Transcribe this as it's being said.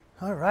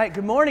All right,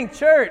 good morning,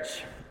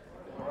 church.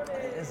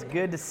 It's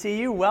good to see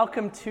you.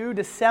 Welcome to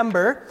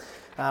December.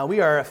 We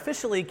are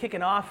officially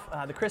kicking off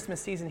the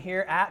Christmas season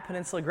here at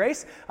Peninsula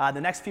Grace.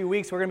 The next few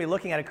weeks, we're going to be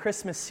looking at a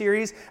Christmas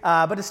series.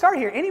 But to start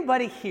here,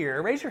 anybody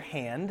here, raise your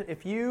hand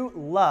if you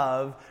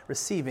love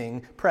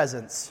receiving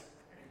presents.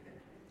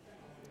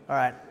 All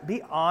right,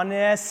 be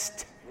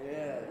honest.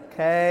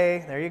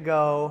 Okay, there you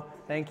go.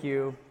 Thank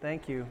you.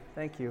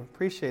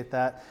 Appreciate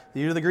that.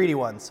 You're the greedy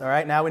ones, all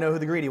right? Now we know who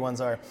the greedy ones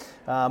are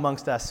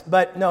amongst us.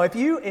 But no, if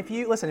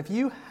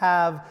you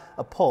have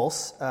a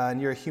pulse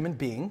and you're a human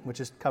being,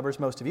 which covers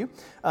most of you,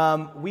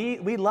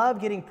 we love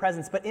getting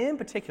presents, but in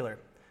particular,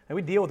 and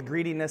we deal with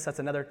greediness, that's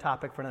another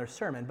topic for another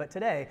sermon, but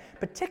today,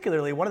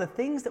 particularly, one of the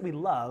things that we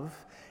love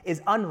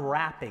is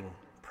unwrapping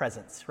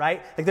presents,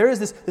 right? Like there is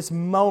this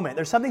moment,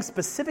 there's something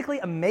specifically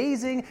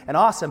amazing and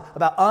awesome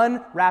about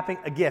unwrapping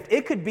a gift.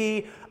 It could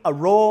be a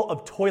roll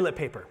of toilet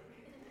paper,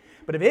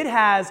 but if it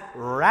has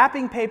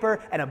wrapping paper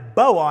and a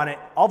bow on it,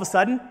 all of a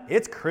sudden,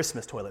 it's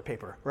Christmas toilet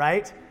paper,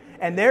 right?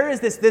 And there is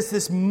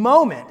this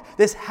moment,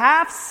 this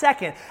half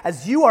second,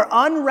 as you are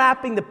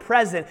unwrapping the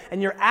present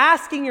and you're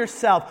asking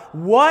yourself,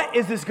 what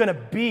is this going to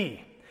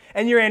be?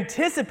 And you're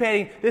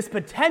anticipating this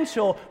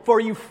potential for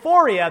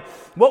euphoria.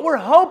 What we're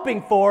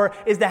hoping for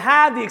is to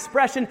have the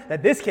expression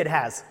that this kid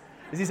has.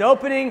 As he's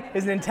opening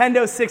his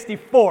Nintendo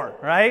 64,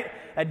 right?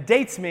 That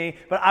dates me,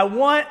 but I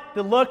want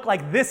to look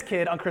like this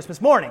kid on Christmas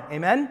morning,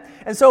 amen?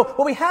 And so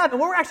what we have, and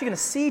what we're actually going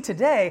to see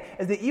today,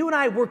 is that you and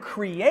I were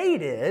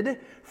created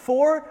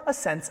for a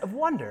sense of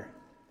wonder.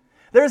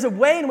 There is a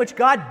way in which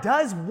God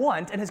does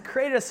want and has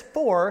created us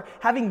for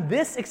having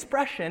this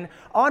expression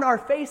on our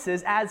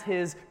faces as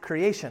His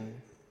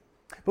creation.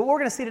 But what we're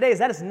going to see today is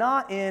that is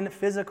not in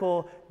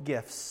physical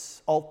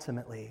gifts,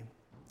 ultimately.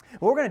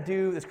 What we're going to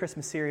do this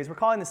Christmas series, we're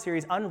calling this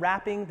series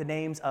Unwrapping the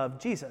Names of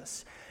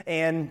Jesus.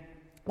 And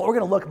what we're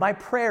going to look, my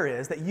prayer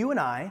is that you and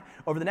I,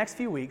 over the next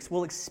few weeks,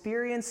 will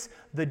experience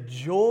the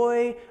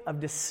joy of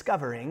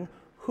discovering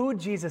who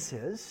Jesus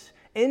is,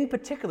 in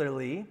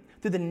particularly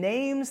through the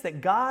names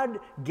that God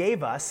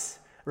gave us,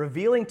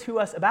 revealing to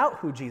us about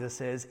who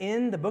Jesus is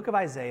in the book of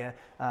Isaiah,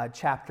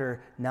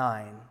 chapter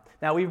 9.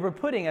 Now, we were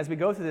putting, as we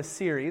go through this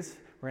series,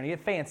 we're going to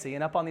get fancy,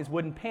 and up on these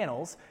wooden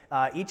panels,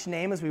 each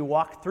name as we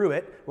walk through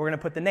it, we're going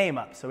to put the name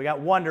up. So we got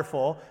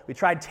Wonderful. We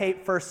tried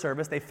tape first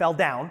service. They fell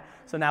down.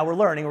 So now we're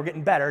learning. We're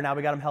getting better. Now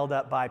we got them held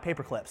up by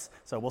paper clips.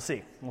 So we'll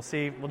see.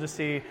 We'll just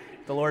see if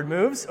the Lord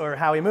moves or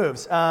how He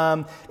moves.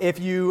 If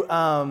you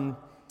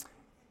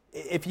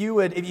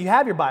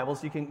have your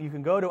Bibles, you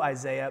can go to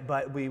Isaiah,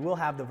 but we will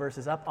have the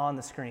verses up on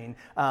the screen.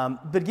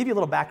 But to give you a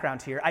little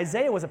background here,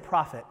 Isaiah was a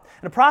prophet,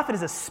 and a prophet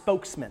is a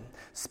spokesman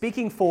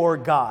speaking for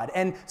God.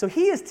 And so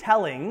he is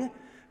telling,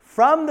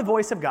 from the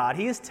voice of God,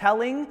 he is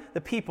telling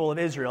the people of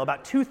Israel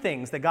about two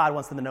things that God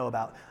wants them to know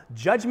about: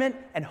 judgment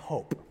and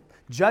hope.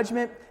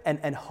 Judgment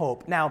and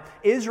hope. Now,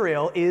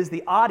 Israel is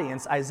the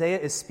audience Isaiah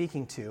is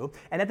speaking to,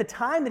 and at the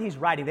time that he's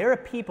writing, there are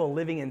people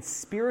living in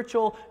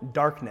spiritual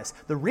darkness.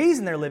 The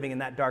reason they're living in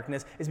that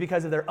darkness is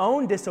because of their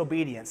own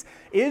disobedience.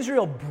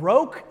 Israel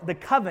broke the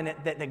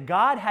covenant that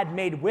God had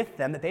made with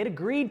them, that they had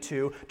agreed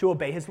to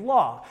obey His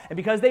law. And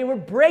because they were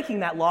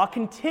breaking that law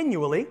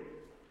continually,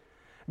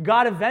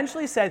 God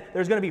eventually said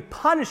there's going to be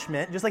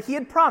punishment, just like He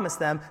had promised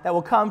them, that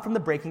will come from the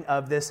breaking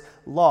of this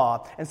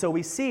law. And so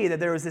we see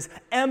that there was this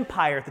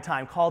empire at the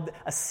time called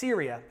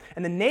Assyria.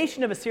 And the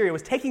nation of Assyria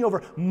was taking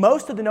over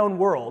most of the known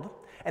world,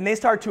 and they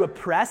started to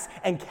oppress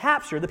and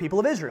capture the people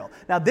of Israel.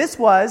 Now, this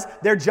was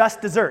their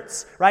just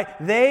desserts, right?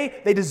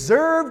 They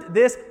deserved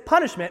this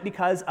punishment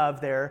because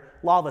of their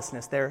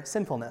lawlessness, their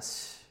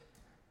sinfulness.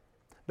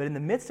 But in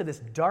the midst of this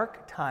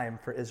dark time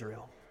for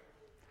Israel,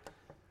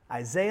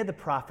 Isaiah the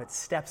prophet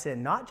steps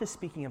in, not just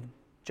speaking of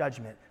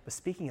judgment, but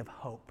speaking of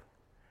hope.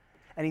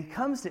 And he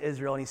comes to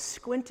Israel and he's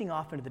squinting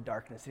off into the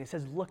darkness and he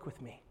says, "Look with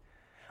me.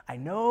 I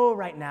know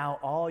right now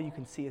all you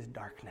can see is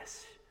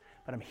darkness,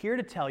 but I'm here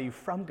to tell you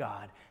from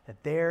God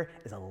that there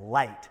is a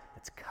light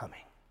that's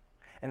coming."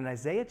 And in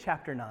Isaiah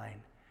chapter 9,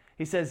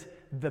 he says,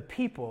 "The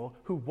people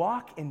who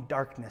walk in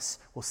darkness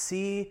will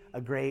see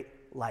a great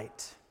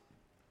light."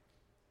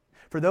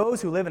 For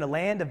those who live in a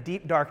land of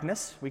deep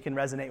darkness, we can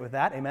resonate with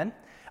that, amen?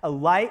 A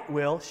light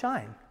will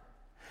shine.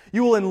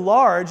 You will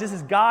enlarge, this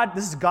is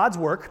God's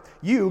work.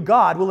 You,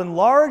 God, will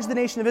enlarge the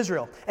nation of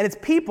Israel, and its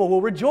people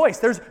will rejoice.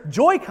 There's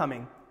joy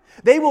coming.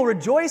 They will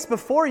rejoice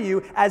before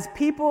you as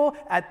people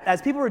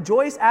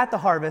rejoice at the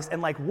harvest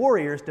and like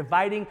warriors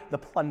dividing the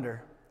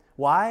plunder.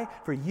 Why?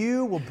 For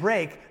you will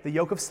break the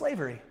yoke of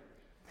slavery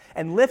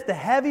and lift the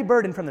heavy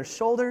burden from their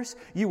shoulders.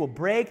 You will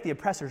break the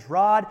oppressor's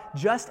rod,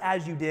 just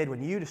as you did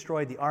when you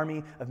destroyed the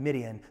army of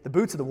Midian. The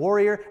boots of the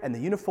warrior and the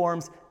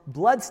uniforms,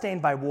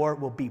 blood-stained by war,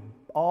 will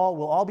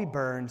all be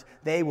burned.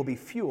 They will be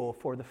fuel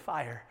for the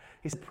fire.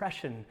 His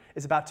oppression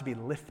is about to be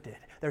lifted.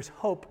 There's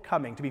hope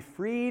coming to be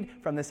freed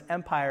from this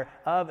empire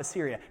of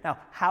Assyria. Now,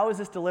 how is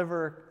this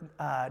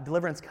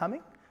deliverance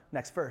coming?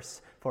 Next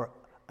verse. For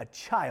a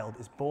child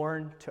is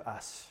born to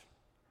us.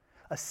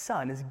 A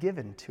son is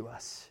given to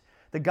us.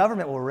 The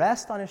government will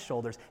rest on his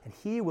shoulders, and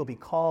he will be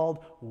called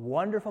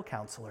Wonderful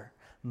Counselor,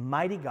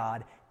 Mighty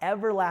God,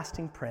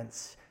 Everlasting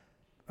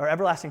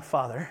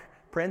Father,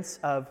 Prince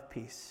of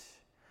Peace.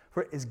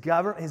 For his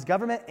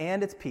government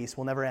and its peace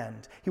will never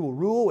end. He will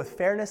rule with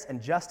fairness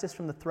and justice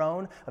from the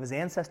throne of his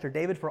ancestor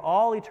David for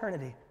all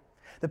eternity.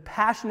 The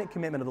passionate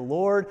commitment of the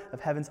Lord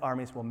of heaven's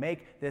armies will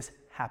make this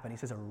happen. He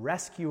says a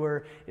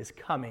rescuer is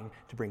coming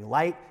to bring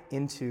light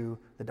into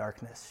the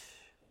darkness.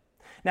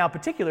 Now, in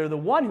particular, the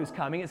one who's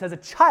coming, it says a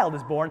child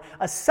is born,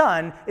 a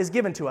son is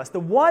given to us.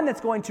 The one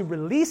that's going to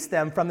release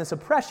them from this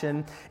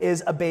oppression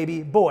is a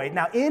baby boy.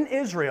 Now, in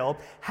Israel,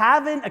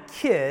 having a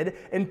kid,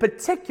 in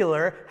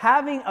particular,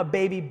 having a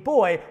baby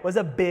boy was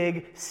a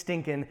big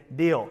stinking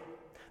deal.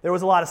 There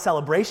was a lot of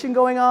celebration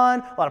going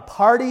on, a lot of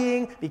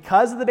partying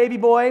because of the baby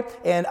boy,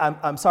 and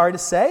I'm sorry to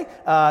say,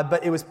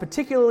 but it was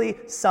particularly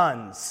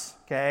sons,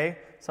 okay?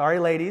 Sorry,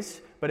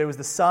 ladies. But it was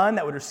the son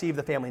that would receive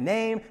the family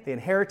name, the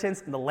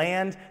inheritance, and the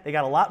land. They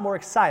got a lot more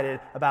excited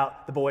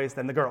about the boys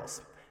than the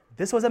girls.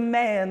 This was a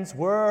man's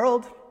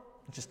world,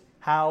 just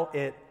how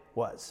it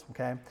was,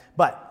 okay?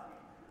 But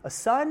a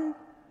son,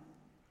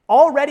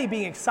 already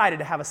being excited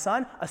to have a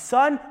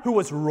son who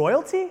was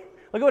royalty.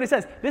 Look at what he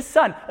says. This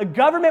son, a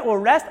government will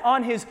rest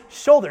on his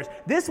shoulders.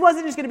 This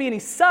wasn't just going to be any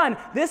son.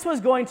 This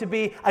was going to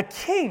be a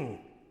king.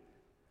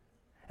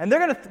 And they're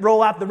going to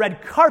roll out the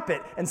red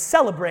carpet and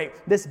celebrate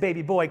this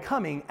baby boy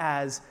coming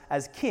as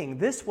king.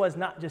 This was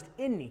not just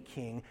any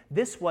king.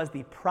 This was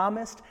the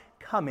promised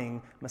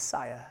coming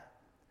Messiah.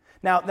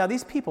 Now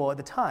these people at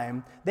the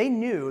time, they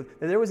knew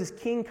that there was this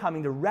king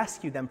coming to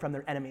rescue them from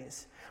their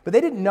enemies. But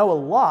they didn't know a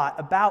lot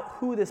about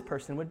who this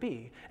person would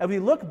be. As we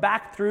look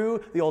back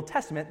through the Old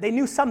Testament, they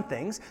knew some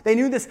things. They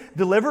knew this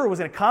deliverer was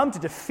going to come to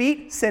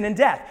defeat sin and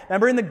death.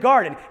 Remember in the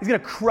garden, he's going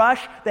to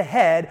crush the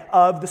head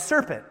of the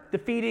serpent,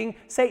 defeating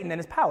Satan and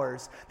his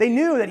powers. They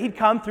knew that he'd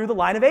come through the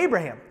line of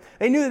Abraham.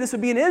 They knew that this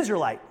would be an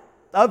Israelite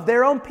of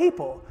their own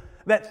people.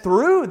 That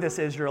through this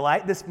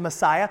Israelite, this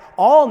Messiah,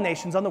 all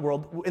nations in the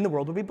world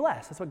would be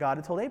blessed. That's what God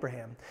had told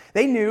Abraham.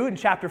 They knew in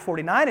chapter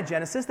 49 of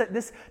Genesis that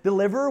this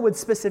deliverer would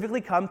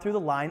specifically come through the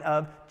line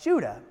of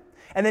Judah.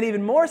 And then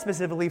even more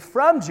specifically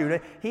from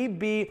Judah, he'd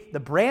be the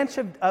branch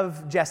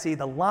of Jesse,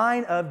 the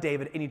line of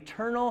David, an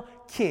eternal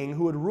king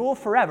who would rule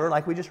forever,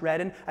 like we just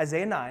read in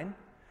Isaiah 9,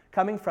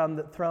 coming from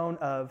the throne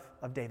of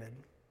David.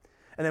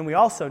 And then we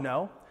also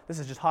know, this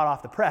is just hot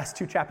off the press,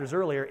 2 chapters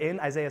earlier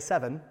in Isaiah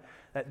 7,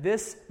 that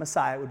this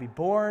Messiah would be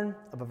born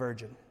of a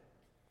virgin.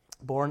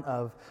 Born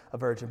of a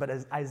virgin. But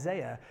as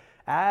Isaiah,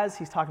 as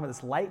he's talking about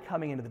this light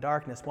coming into the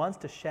darkness, wants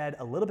to shed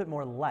a little bit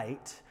more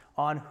light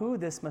on who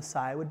this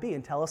Messiah would be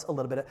and tell us a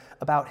little bit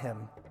about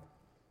him.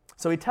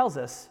 So he tells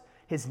us,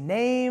 his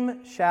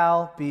name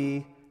shall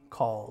be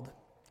called.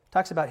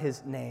 Talks about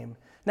his name.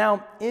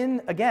 Now,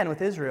 again,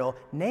 with Israel,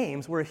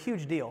 names were a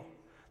huge deal.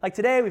 Like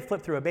today, we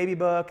flip through a baby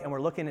book and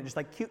we're looking at just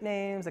like cute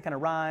names that kind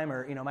of rhyme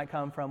or, might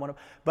come from one of,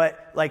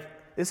 but like,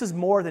 this is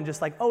more than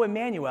just like, oh,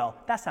 Emmanuel,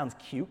 that sounds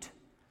cute.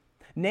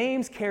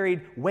 Names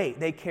carried weight.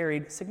 They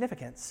carried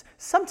significance.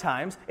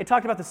 Sometimes it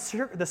talked about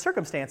the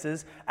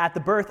circumstances at the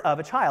birth of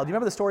a child. You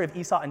remember the story of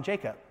Esau and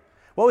Jacob?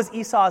 What was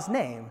Esau's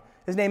name?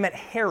 His name meant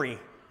hairy,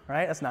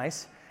 right? That's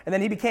nice. And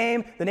then he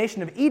became the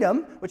nation of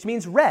Edom, which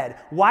means red.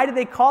 Why did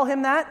they call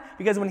him that?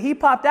 Because when he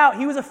popped out,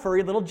 he was a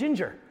furry little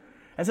ginger.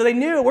 And so they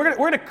knew we're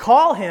going to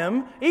call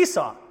him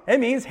Esau. It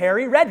means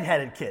hairy,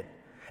 red-headed kid.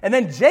 And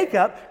then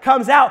Jacob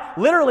comes out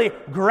literally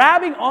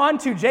grabbing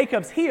onto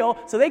Jacob's heel,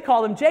 so they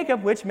called him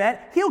Jacob, which meant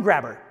heel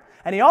grabber.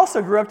 And he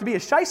also grew up to be a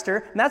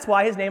shyster, and that's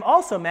why his name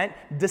also meant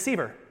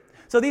deceiver.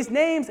 So these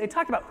names, they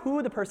talked about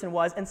who the person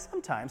was, and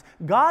sometimes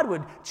God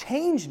would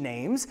change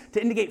names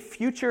to indicate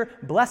future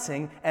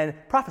blessing and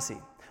prophecy.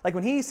 Like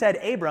when he said,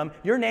 Abram,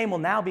 your name will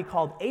now be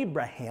called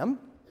Abraham,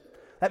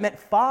 that meant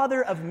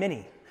father of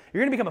many.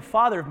 You're going to become a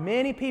father of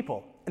many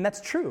people. And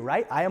that's true,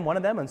 right? I am one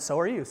of them, and so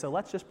are you. So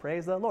let's just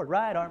praise the Lord.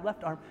 Right arm,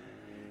 left arm.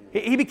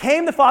 He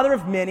became the father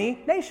of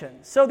many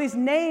nations. So these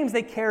names,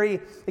 they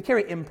carry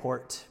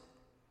import.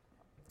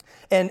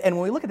 And when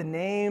we look at the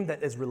name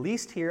that is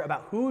released here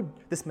about who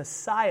this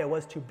Messiah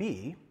was to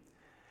be,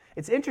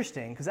 it's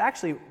interesting because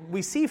actually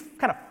we see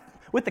kind of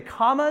with the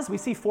commas, we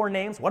see 4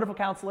 names: Wonderful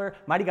Counselor,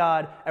 Mighty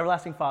God,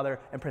 Everlasting Father,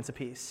 and Prince of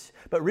Peace.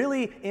 But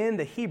really, in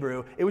the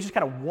Hebrew, it was just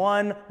kind of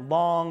one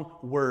long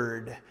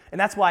word. And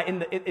that's why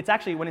it's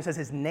actually, when it says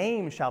his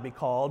name shall be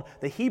called,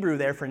 the Hebrew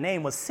there for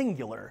name was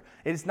singular.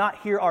 It is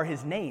not here are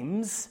his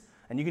names,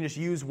 and you can just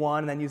use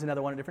one and then use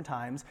another one at different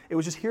times. It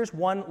was just here's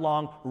one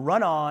long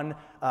run-on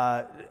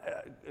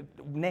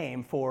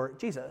name for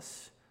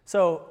Jesus.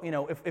 So,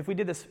 if we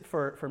did this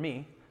for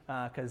me,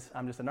 because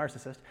I'm just a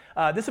narcissist,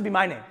 this would be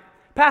my name.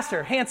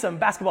 Pastor, handsome,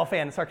 basketball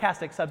fan,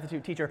 sarcastic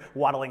substitute teacher,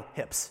 waddling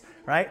hips,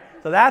 right?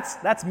 So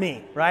that's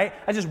me, right?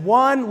 That's just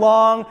one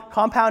long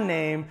compound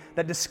name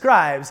that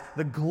describes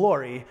the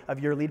glory of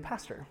your lead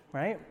pastor,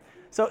 right?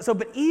 So,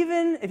 but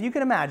even if you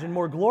can imagine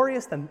more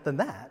glorious than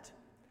that,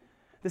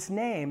 this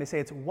name, they say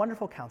it's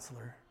Wonderful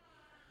Counselor,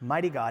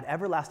 Mighty God,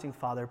 Everlasting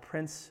Father,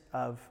 Prince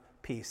of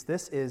peace.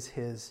 This is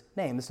his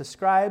name. This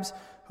describes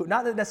who,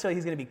 not that necessarily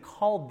he's going to be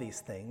called these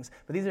things,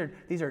 but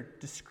these are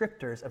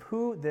descriptors of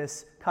who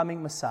this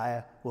coming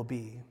Messiah will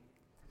be.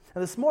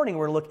 Now this morning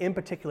we're going to look in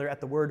particular at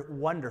the word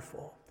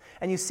wonderful.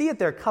 And you see it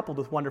there coupled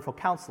with wonderful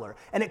counselor.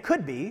 And it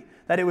could be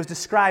that it was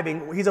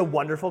describing he's a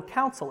wonderful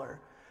counselor.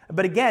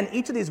 But again,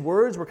 each of these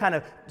words were kind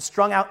of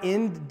strung out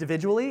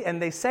individually,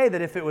 and they say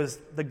that if it was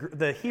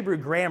the Hebrew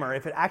grammar,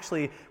 if it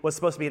actually was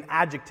supposed to be an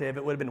adjective,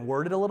 it would have been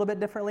worded a little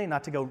bit differently,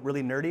 not to go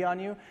really nerdy on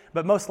you.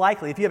 But most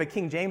likely, if you have a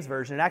King James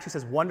version, it actually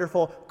says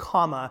wonderful,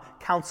 comma,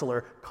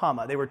 counselor,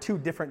 comma. They were two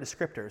different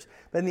descriptors.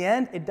 But in the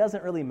end, it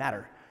doesn't really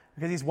matter,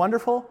 because he's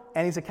wonderful,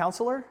 and he's a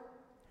counselor,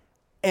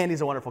 and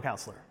he's a wonderful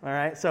counselor, all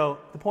right? So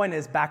the point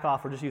is, back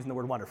off, we're just using the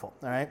word wonderful,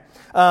 all right?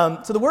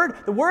 So the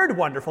word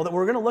wonderful that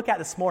we're going to look at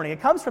this morning, it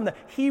comes from the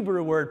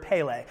Hebrew word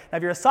Pele. Now,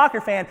 if you're a soccer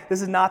fan,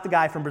 this is not the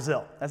guy from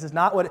Brazil. This is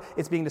not what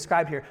it's being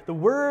described here. The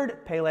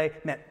word Pele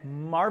meant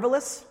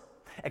marvelous,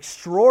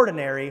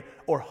 extraordinary,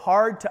 or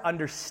hard to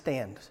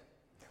understand.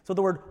 So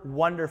the word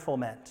wonderful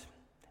meant.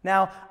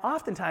 Now,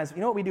 oftentimes,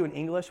 you know what we do in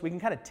English? We can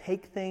kind of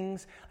take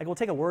things, like we'll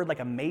take a word like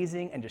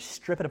amazing and just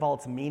strip it of all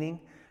its meaning.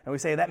 And we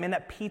say,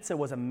 that pizza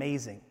was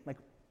amazing. And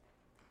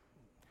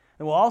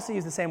we'll also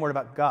use the same word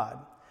about God.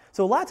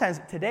 So a lot of times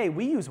today,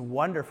 we use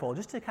wonderful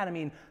just to kind of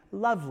mean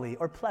lovely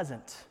or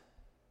pleasant.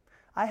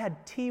 I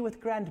had tea with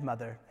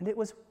grandmother, and it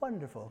was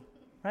wonderful,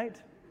 right?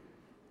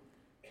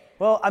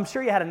 Well, I'm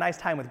sure you had a nice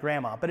time with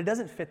grandma, but it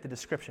doesn't fit the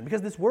description,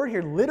 because this word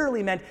here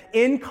literally meant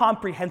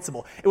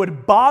incomprehensible. It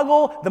would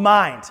boggle the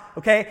mind,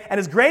 okay? And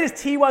as great as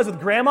tea was with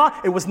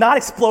grandma, it was not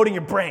exploding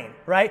your brain,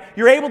 right?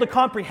 You're able to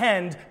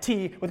comprehend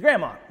tea with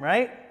grandma,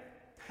 right?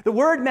 The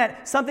word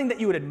meant something that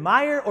you would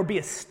admire or be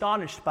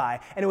astonished by,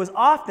 and it was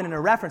often in a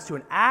reference to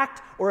an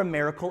act or a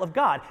miracle of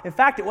God. In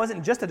fact, it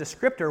wasn't just a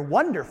descriptor,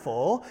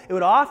 wonderful. It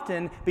would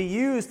often be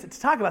used to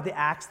talk about the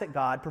acts that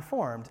God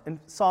performed. And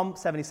Psalm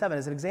 77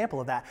 is an example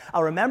of that.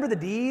 I'll remember the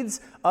deeds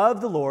of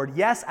the Lord.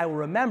 Yes, I will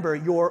remember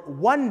your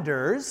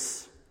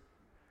wonders,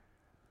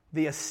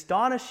 the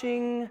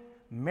astonishing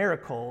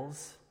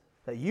miracles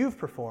that you've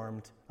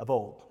performed of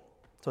old.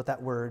 That's what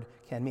that word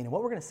can mean. And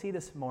what we're going to see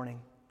this morning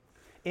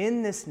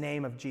in this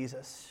name of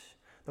Jesus,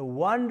 the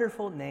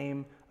wonderful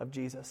name of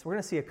Jesus, we're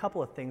going to see a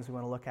couple of things we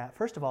want to look at.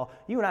 First of all,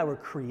 you and I were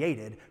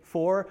created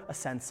for a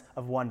sense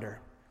of wonder.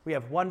 We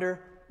have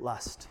wonder,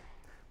 lust.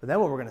 But then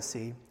what we're going to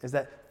see is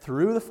that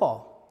through the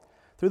fall,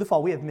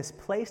 we have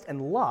misplaced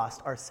and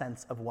lost our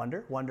sense of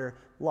wonder,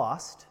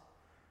 lost.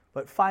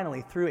 But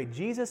finally, through a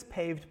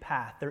Jesus-paved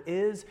path, there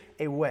is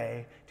a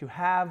way to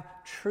have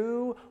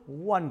true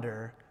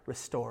wonder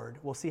restored.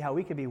 We'll see how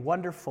we can be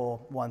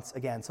wonderful once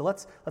again. So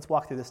let's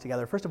walk through this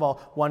together. First of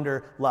all,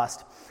 wonder,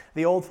 lust.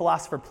 The old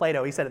philosopher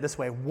Plato, he said it this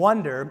way: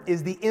 wonder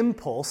is the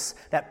impulse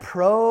that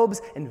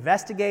probes,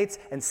 investigates,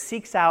 and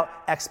seeks out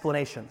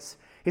explanations.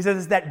 He says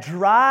it's that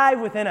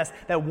drive within us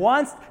that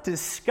wants to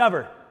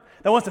discover,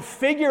 that wants to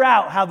figure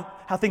out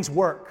how things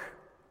work.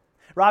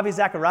 Ravi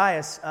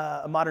Zacharias,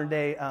 a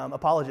modern-day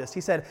apologist,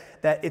 he said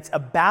that it's a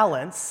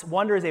balance.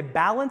 Wonder is a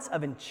balance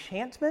of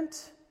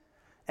enchantment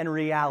and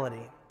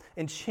reality.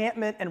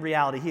 Enchantment and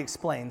reality, he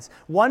explains.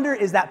 Wonder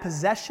is that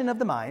possession of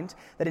the mind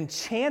that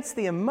enchants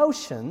the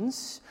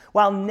emotions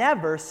while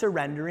never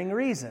surrendering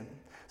reason.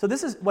 So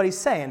this is what he's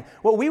saying.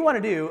 What we want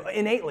to do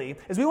innately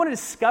is we want to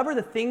discover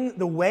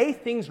the way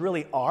things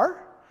really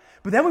are,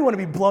 but then we want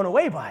to be blown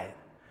away by it.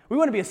 We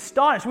want to be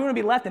astonished. We want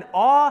to be left in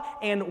awe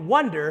and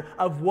wonder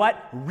of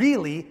what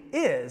really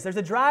is. There's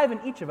a drive in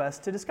each of us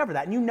to discover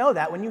that. And you know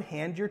that when you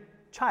hand your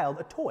child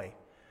a toy.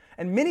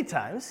 And many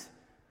times,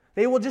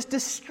 they will just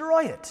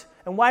destroy it.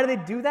 And why do they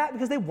do that?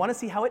 Because they want to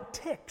see how it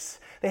ticks.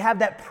 They have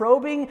that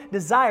probing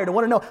desire to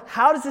want to know,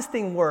 how does this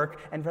thing work?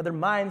 And for their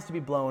minds to be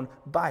blown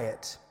by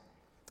it.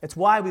 It's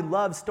why we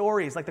love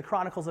stories like the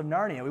Chronicles of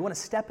Narnia. We want to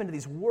step into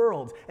these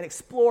worlds and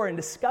explore and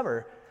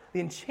discover the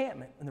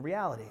enchantment and the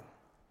reality.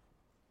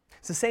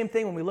 It's the same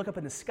thing when we look up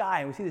in the sky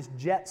and we see this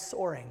jet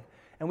soaring.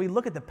 And we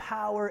look at the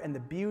power and the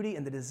beauty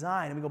and the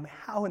design and we go,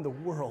 how in the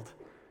world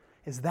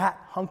is that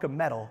hunk of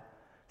metal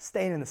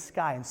staying in the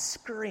sky and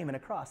screaming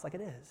across like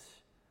it is?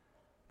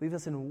 Leaves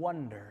us in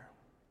wonder.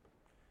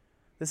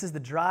 This is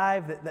the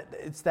drive,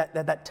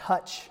 that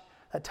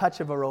touch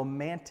of a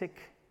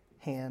romantic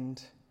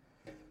hand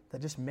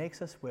that just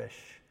makes us wish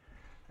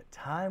that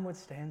time would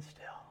stand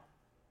still.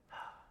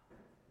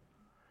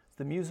 It's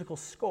the musical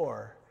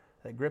score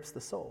that grips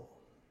the soul.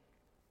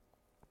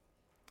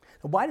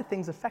 Why do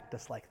things affect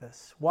us like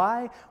this?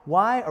 Why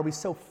are we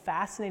so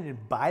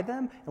fascinated by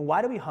them? And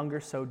why do we hunger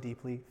so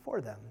deeply for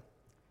them?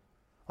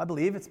 I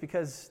believe it's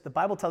because the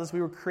Bible tells us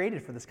we were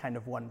created for this kind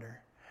of wonder.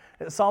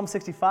 Psalm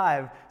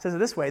 65 says it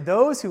this way: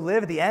 those who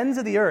live at the ends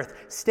of the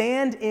earth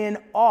stand in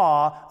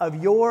awe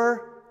of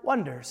your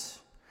wonders.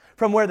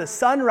 From where the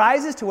sun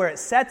rises to where it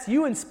sets,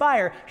 you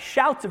inspire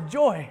shouts of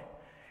joy.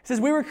 It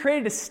says we were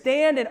created to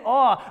stand in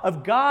awe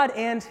of God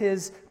and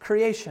his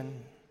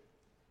creation.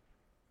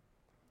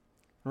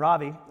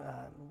 Ravi,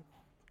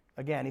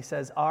 again, he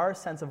says, our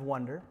sense of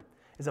wonder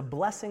is a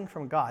blessing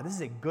from God. This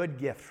is a good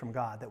gift from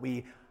God that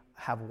we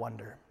have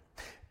wonder.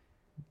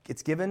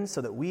 It's given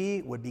so that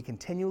we would be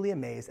continually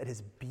amazed at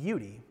his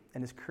beauty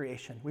and his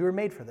creation. We were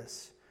made for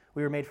this.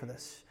 We were made for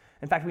this.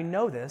 In fact, we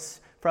know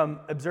this from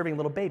observing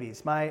little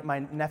babies. My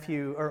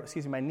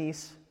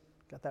niece,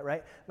 got that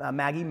right?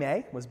 Maggie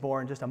May was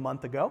born just a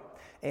month ago,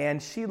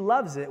 and she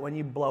loves it when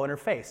you blow in her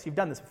face. You've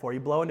done this before. You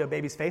blow into a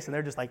baby's face, and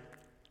they're just like,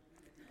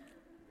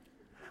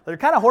 they're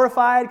kind of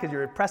horrified because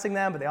you're pressing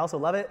them, but they also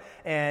love it.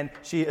 And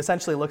she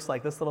essentially looks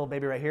like this little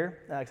baby right here,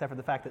 except for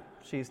the fact that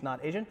she's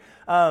not Asian.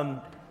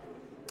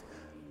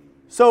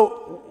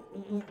 So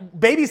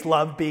babies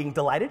love being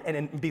delighted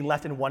and being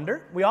left in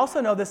wonder. We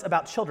also know this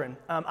about children.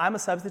 I'm a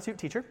substitute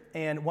teacher,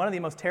 and one of the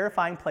most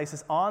terrifying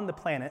places on the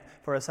planet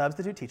for a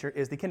substitute teacher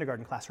is the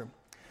kindergarten classroom.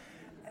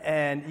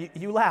 And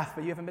you laugh,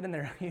 but you haven't been in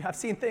there. I've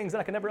seen things that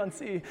I can never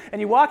unsee.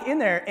 And you walk in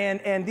there,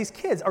 and these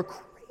kids are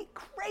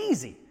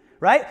crazy,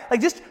 right?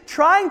 Like just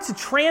trying to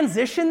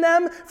transition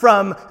them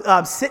from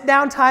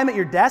sit-down time at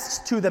your desks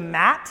to the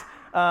mat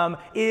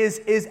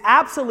is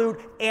absolute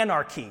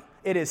anarchy.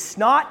 It is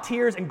snot,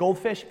 tears, and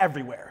goldfish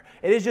everywhere.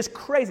 It is just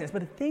craziness.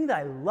 But the thing that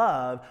I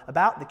love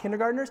about the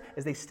kindergartners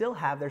is they still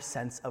have their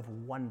sense of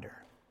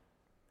wonder.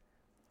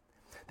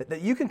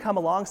 That you can come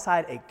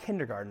alongside a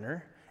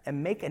kindergartner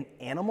and make an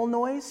animal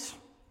noise,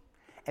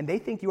 and they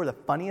think you are the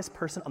funniest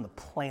person on the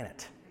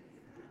planet.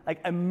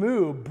 Like a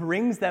moo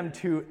brings them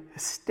to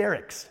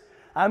hysterics.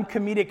 I'm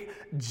comedic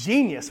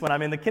genius when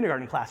I'm in the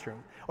kindergarten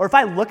classroom. Or if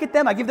I look at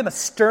them, I give them a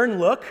stern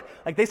look,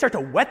 like they start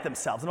to wet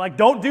themselves. I'm like,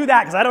 don't do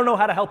that because I don't know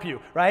how to help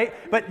you, right?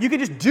 But you can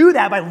just do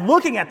that by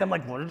looking at them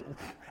like,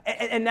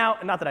 and now,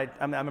 not that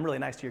I'm really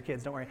nice to your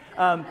kids, don't worry.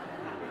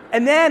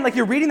 And then like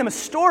you're reading them a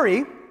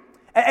story,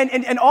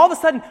 and all of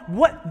a sudden,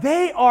 what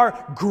they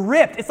are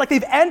gripped. It's like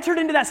they've entered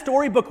into that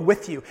storybook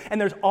with you, and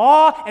there's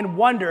awe and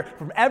wonder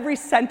from every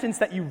sentence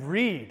that you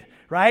read,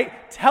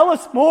 right? Tell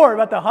us more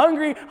about the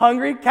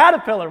hungry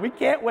caterpillar. We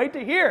can't wait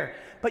to hear.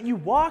 But you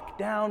walk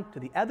down to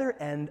the other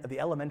end of the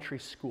elementary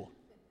school,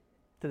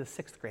 to the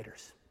 6th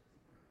graders.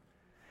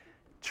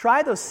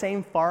 Try those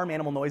same farm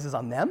animal noises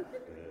on them,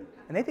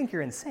 and they think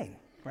you're insane,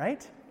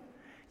 right?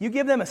 You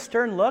give them a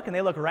stern look, and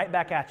they look right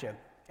back at you.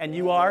 And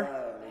you are,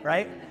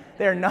 right?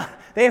 They are not.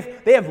 They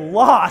have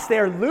lost. They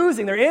are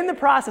losing. They're in the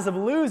process of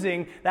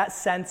losing that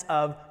sense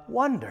of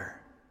wonder.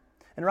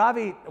 And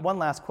Ravi, one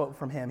last quote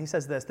from him. He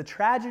says this: the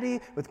tragedy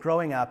with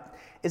growing up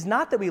is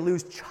not that we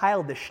lose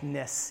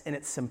childishness in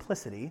its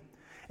simplicity.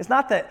 It's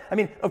not that,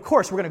 of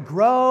course, we're going to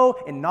grow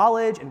in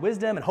knowledge and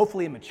wisdom and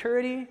hopefully in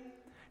maturity.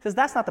 He says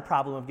that's not the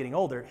problem of getting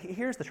older.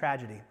 Here's the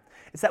tragedy.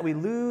 It's that we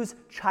lose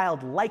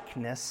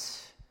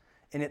childlikeness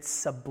in its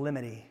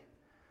sublimity.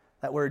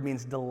 That word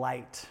means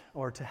delight,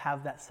 or to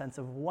have that sense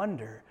of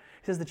wonder.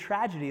 He says the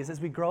tragedy is as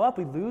we grow up,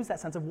 we lose that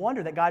sense of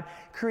wonder that God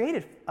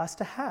created us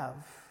to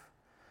have.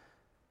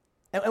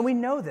 And we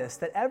know this,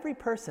 that every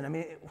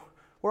person,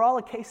 we're all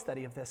a case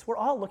study of this. We're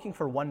all looking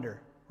for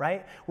wonder,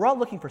 right? We're all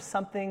looking for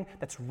something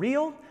that's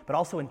real, but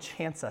also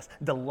enchants us,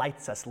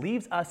 delights us,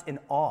 leaves us in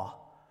awe.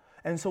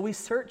 And so we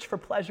search for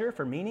pleasure,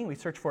 for meaning. We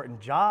search for it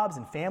in jobs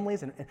and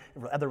families and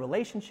other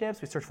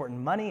relationships. We search for it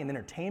in money and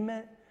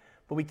entertainment.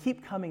 But we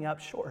keep coming up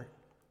short.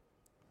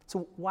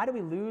 So why do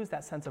we lose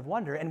that sense of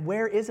wonder? And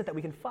where is it that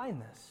we can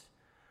find this?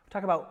 We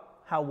talk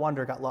about how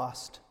wonder got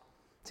lost.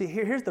 See,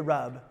 here's the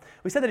rub.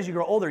 We said that as you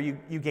grow older, you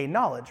gain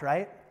knowledge,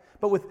 right?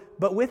 But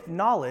with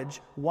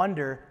knowledge,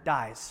 wonder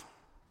dies.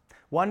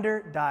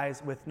 Wonder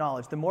dies with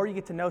knowledge. The more you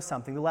get to know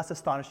something, the less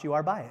astonished you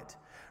are by it.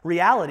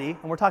 Reality,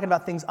 and we're talking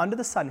about things under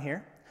the sun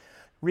here,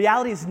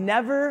 reality is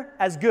never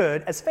as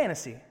good as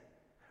fantasy.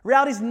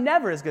 Reality is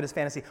never as good as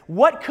fantasy.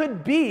 What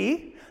could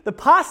be, the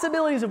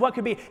possibilities of what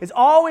could be, is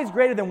always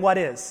greater than what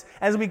is.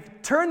 As we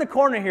turn the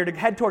corner here to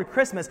head toward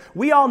Christmas,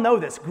 we all know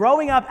this.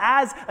 Growing up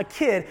as a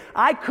kid,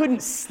 I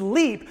couldn't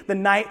sleep the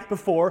night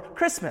before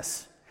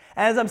Christmas.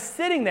 As I'm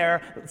sitting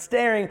there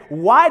staring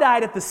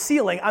wide-eyed at the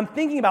ceiling, I'm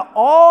thinking about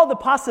all the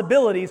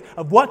possibilities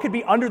of what could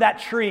be under that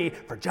tree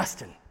for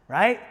Justin,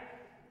 right?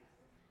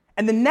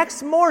 And the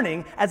next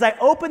morning, as I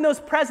open those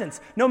presents,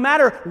 no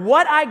matter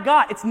what I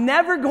got, it's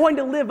never going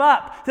to live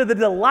up to the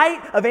delight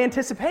of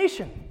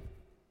anticipation.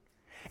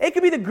 It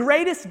could be the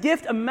greatest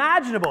gift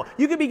imaginable.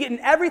 You could be getting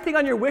everything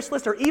on your wish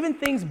list or even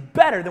things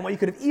better than what you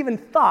could have even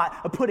thought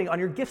of putting on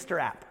your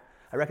Giftster app.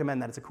 I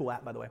recommend that. It's a cool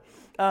app, by the way.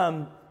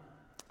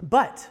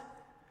 But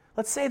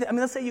let's say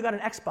you got an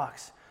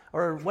Xbox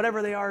or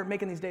whatever they are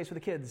making these days for the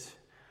kids.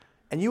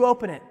 And you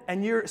open it,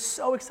 and you're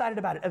so excited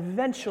about it.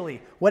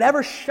 Eventually,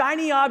 whatever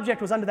shiny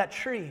object was under that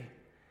tree,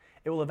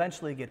 it will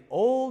eventually get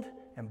old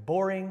and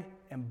boring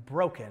and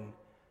broken,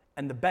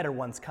 and the better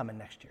one's coming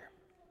next year.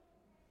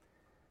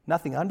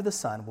 Nothing under the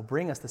sun will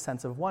bring us the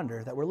sense of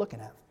wonder that we're looking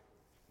at.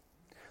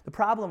 The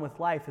problem with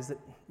life is that,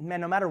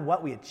 no matter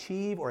what we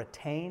achieve or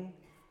attain,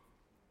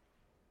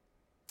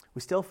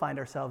 we still find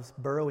ourselves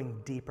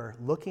burrowing deeper,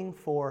 looking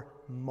for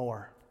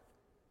more.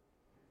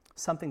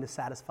 Something to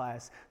satisfy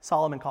us.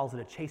 Solomon calls it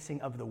a chasing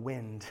of the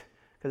wind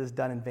because it's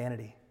done in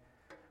vanity.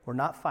 We're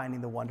not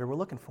finding the wonder we're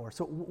looking for.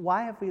 So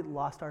why have we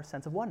lost our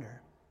sense of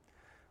wonder?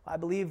 I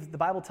believe the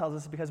Bible tells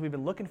us because we've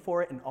been looking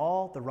for it in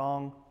all the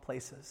wrong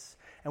places.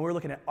 And we're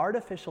looking at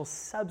artificial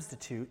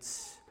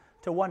substitutes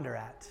to wonder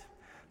at.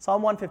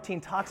 Psalm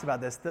 115 talks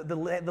about this.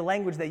 The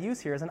language they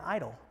use here is an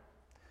idol.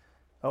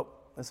 Oh,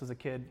 this was a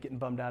kid getting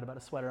bummed out about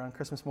a sweater on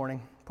Christmas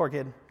morning. Poor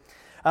kid.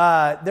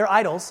 Their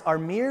idols are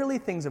merely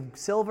things of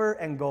silver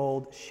and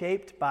gold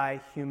shaped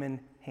by human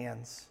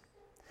hands.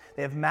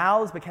 They have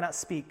mouths but cannot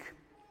speak,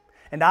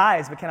 and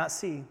eyes but cannot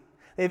see.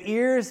 They have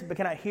ears but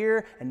cannot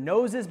hear, and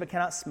noses but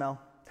cannot smell.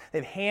 They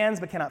have hands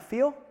but cannot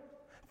feel,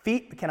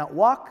 feet but cannot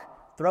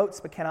walk, throats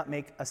but cannot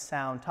make a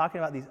sound. Talking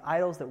about these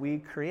idols that we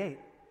create.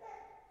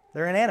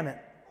 They're inanimate.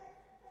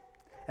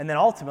 And then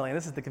ultimately, and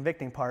this is the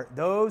convicting part,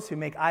 those who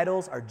make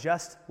idols are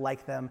just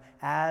like them,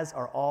 as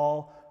are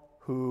all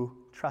who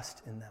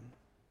trust in them.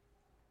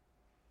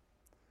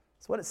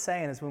 So what it's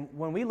saying is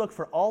when we look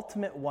for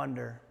ultimate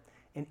wonder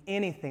in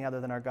anything other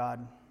than our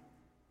God,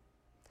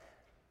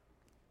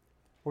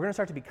 we're going to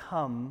start to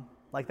become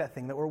like that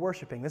thing that we're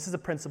worshiping. This is a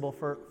principle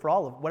for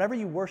all of whatever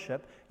you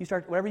worship,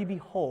 whatever you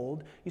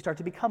behold, you start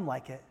to become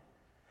like it.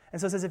 And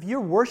so it says if you're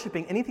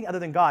worshiping anything other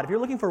than God, if you're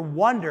looking for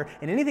wonder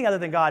in anything other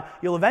than God,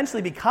 you'll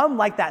eventually become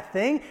like that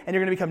thing, and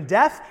you're going to become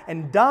deaf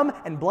and dumb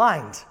and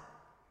blind.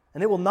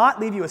 And it will not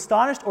leave you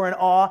astonished or in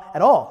awe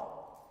at all.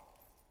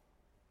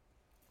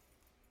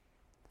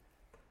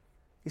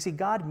 You see,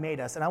 God made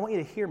us, and I want you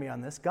to hear me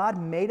on this,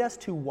 God made us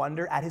to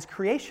wonder at his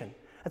creation.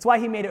 That's why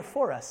he made it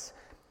for us.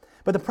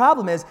 But the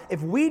problem is,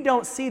 if we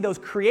don't see those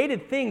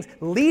created things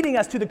leading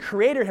us to the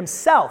Creator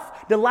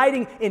himself,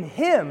 delighting in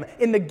him,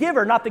 in the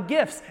giver, not the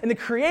gifts, in the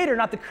Creator,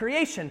 not the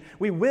creation,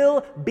 we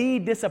will be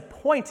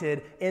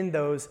disappointed in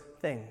those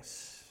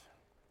things.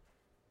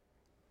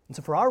 And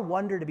so for our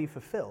wonder to be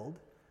fulfilled,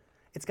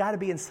 it's got to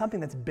be in something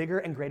that's bigger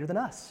and greater than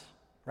us,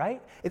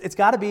 right? It's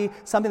got to be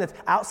something that's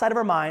outside of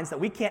our minds that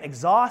we can't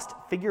exhaust,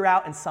 figure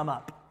out, and sum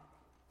up.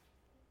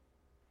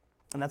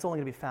 And that's only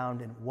going to be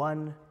found in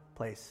one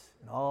place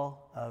in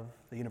all of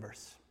the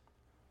universe.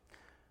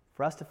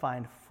 For us to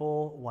find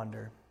full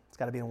wonder, it's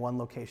got to be in one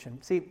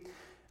location. See,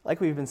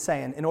 like we've been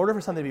saying, in order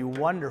for something to be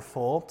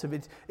wonderful,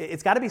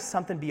 it's got to be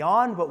something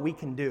beyond what we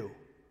can do,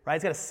 right?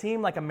 It's got to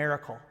seem like a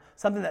miracle,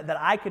 something that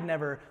I could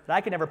never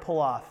pull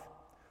off.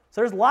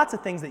 So there's lots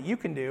of things that you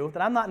can do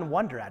that I'm not in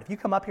wonder at. If you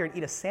come up here and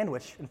eat a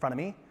sandwich in front of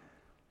me,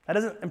 that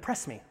doesn't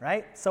impress me,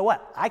 right? So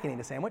what? I can eat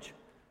a sandwich.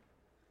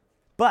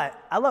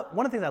 But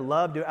one of the things I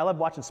love doing, I love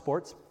watching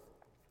sports.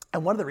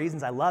 And one of the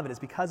reasons I love it is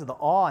because of the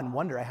awe and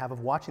wonder I have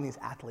of watching these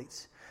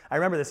athletes. I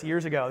remember this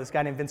years ago, this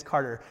guy named Vince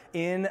Carter,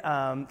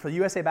 for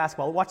USA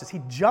basketball, watch this, he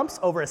jumps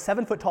over a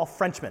 7-foot-tall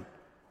Frenchman.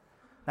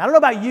 Now, I don't know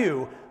about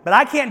you, but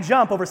I can't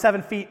jump over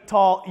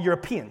 7-feet-tall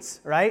Europeans,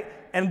 right,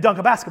 and dunk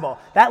a basketball.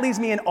 That leaves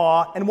me in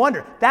awe and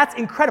wonder. That's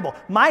incredible.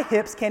 My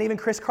hips can't even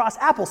crisscross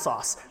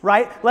applesauce,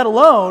 right, let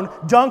alone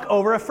dunk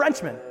over a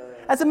Frenchman.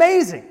 That's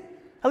amazing.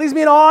 That leaves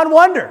me in awe and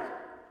wonder.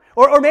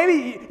 Or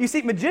maybe you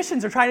see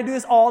magicians are trying to do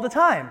this all the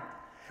time.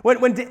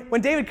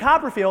 When David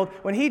Copperfield,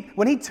 when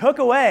he took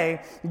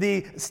away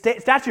the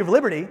Statue of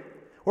Liberty,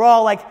 we're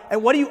all like,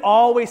 and what do you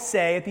always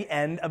say at the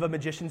end of a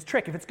magician's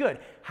trick if it's good?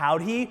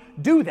 How'd he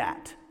do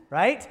that,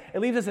 right? It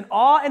leaves us in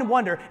awe and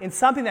wonder in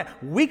something that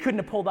we couldn't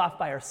have pulled off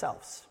by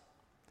ourselves.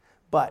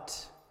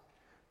 But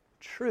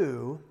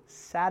true,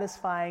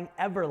 satisfying,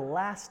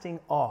 everlasting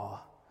awe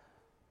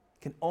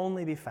can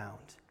only be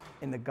found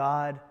in the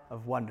God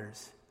of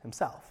wonders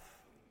himself.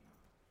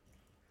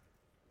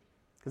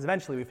 Because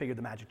eventually we figured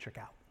the magic trick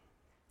out.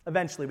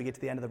 Eventually we get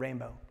to the end of the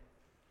rainbow.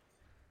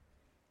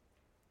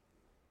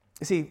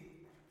 You see,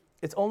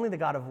 it's only the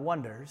God of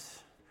wonders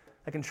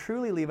that can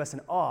truly leave us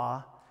in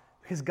awe,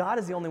 because God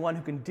is the only one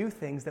who can do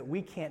things that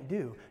we can't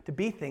do, to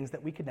be things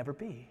that we could never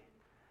be.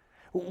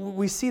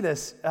 We see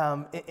this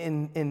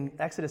in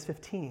Exodus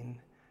 15,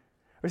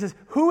 where it says,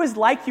 "Who is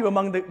like you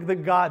among the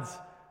gods,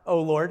 O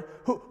Lord?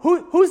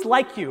 Who's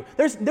like you?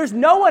 There's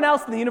no one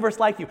else in the universe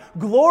like you.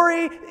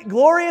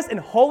 Glorious in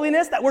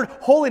holiness." That word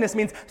holiness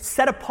means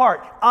set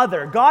apart,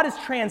 other. God is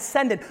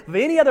transcendent of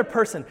any other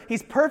person.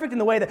 He's perfect in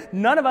the way that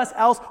none of us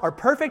else are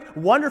perfect,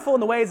 wonderful in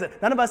the ways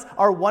that none of us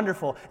are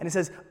wonderful. And it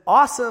says,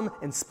 awesome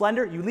in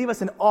splendor. You leave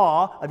us in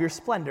awe of your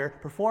splendor,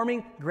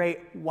 performing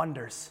great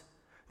wonders.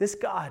 This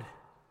God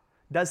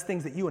does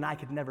things that you and I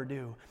could never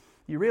do.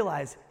 You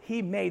realize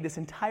he made this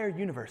entire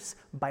universe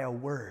by a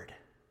word.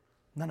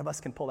 None of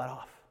us can pull that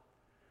off.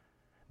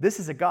 This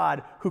is a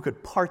God who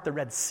could part the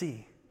Red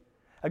Sea.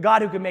 A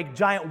God who could make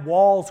giant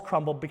walls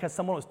crumble because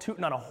someone was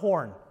tooting on a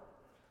horn.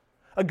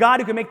 A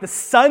God who can make the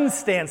sun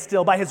stand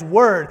still by his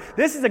word.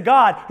 This is a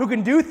God who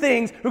can do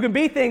things, who can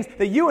be things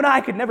that you and I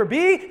could never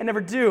be and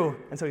never do.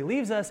 And so he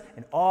leaves us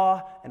in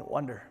awe and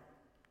wonder.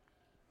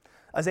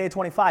 Isaiah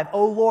 25,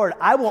 "O Lord,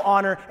 I will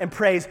honor and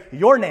praise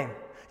your name.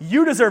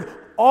 You deserve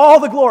all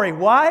the glory."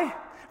 Why?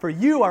 "For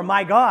you are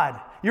my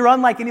God. You're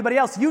unlike anybody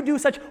else. You do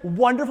such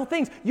wonderful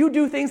things. You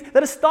do things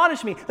that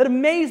astonish me, that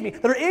amaze me,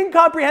 that are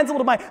incomprehensible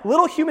to my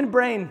little human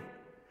brain.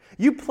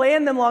 You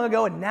planned them long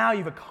ago, and now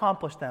you've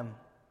accomplished them.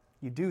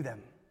 You do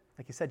them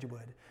like you said you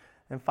would."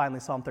 And finally,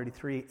 Psalm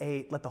 33,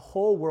 8, "Let the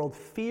whole world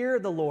fear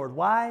the Lord."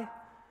 Why?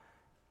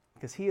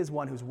 because he is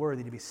one who's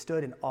worthy to be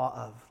stood in awe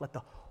of. Let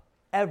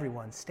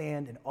everyone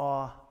stand in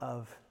awe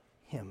of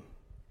him.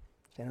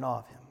 Stand in awe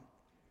of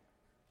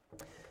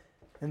him.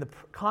 In the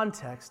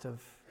context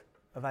of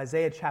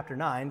Isaiah chapter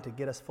 9, to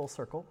get us full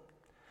circle,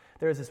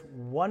 there is this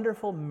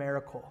wonderful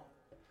miracle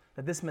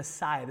that this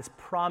Messiah, this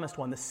promised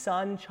one, the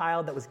son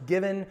child that was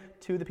given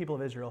to the people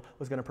of Israel,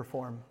 was going to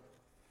perform.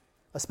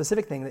 A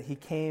specific thing that he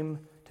came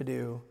to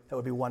do that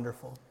would be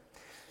wonderful.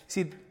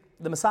 See,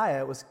 the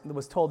Messiah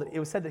was told that it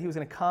was said that he was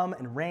going to come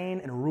and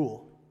reign and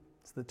rule.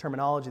 It's the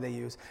terminology they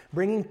use.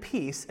 Bringing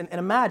peace. And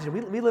imagine,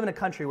 we live in a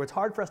country where it's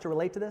hard for us to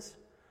relate to this.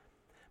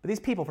 But these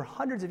people for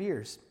hundreds of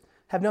years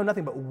have known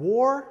nothing but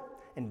war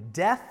and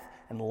death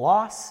and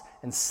loss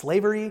and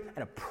slavery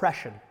and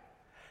oppression. And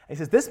he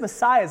says, this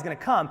Messiah is going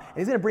to come and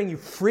he's going to bring you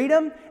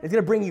freedom and he's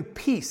going to bring you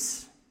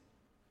peace.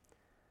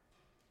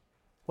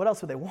 What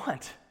else would they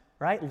want,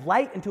 right?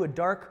 Light into a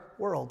dark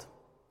world.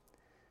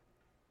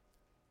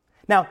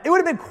 Now, it would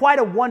have been quite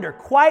a wonder,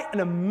 quite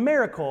a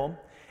miracle,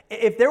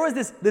 if there was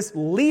this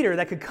leader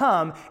that could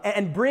come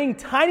and bring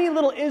tiny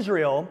little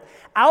Israel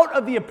out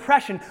of the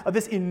oppression of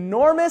this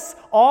enormous,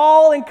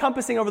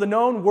 all-encompassing over the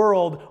known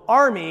world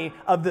army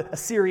of the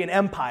Assyrian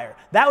Empire.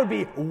 That would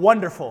be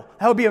wonderful.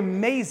 That would be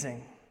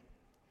amazing.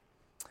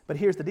 But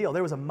here's the deal.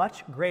 There was a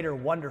much greater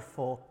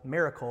wonderful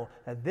miracle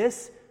that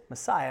this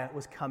Messiah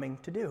was coming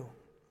to do.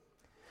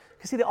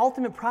 Because see, the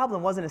ultimate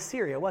problem wasn't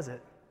Assyria, was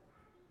it?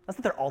 That's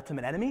not their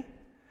ultimate enemy.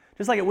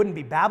 Just like it wouldn't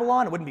be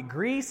Babylon, it wouldn't be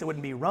Greece, it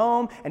wouldn't be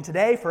Rome. And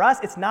today, for us,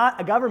 it's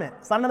not a government.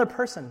 It's not another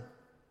person.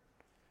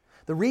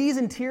 The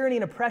reason tyranny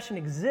and oppression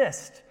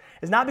exist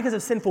is not because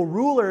of sinful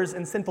rulers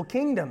and sinful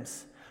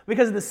kingdoms, but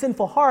because of the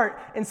sinful heart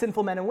and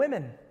sinful men and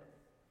women.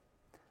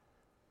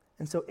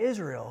 And so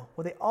Israel,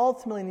 what they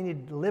ultimately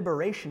needed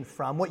liberation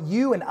from, what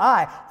you and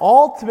I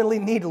ultimately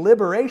need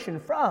liberation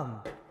from,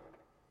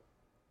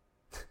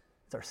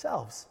 it's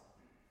ourselves.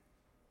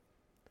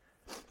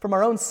 From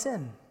our own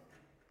sin.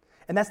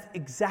 And that's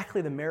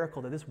exactly the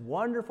miracle that this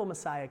wonderful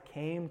Messiah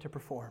came to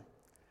perform.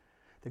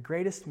 The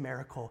greatest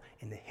miracle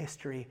in the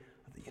history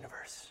of the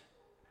universe.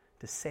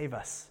 To save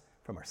us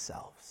from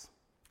ourselves.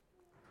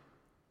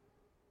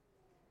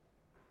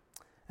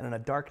 And on a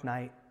dark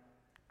night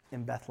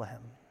in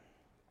Bethlehem,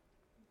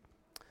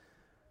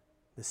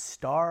 the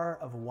star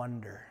of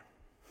wonder,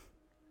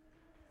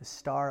 the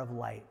star of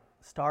light,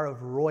 star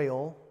of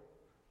royal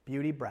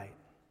beauty bright,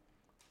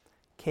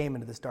 came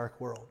into this dark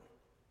world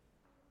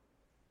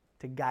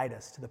to guide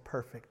us to the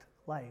perfect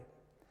light.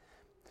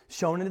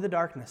 Shown into the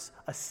darkness,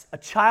 a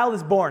child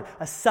is born,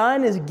 a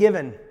son is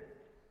given,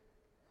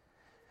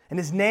 and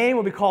his name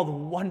will be called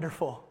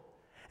Wonderful.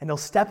 And they'll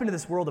step into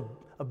this world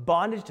of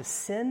bondage to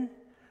sin,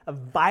 of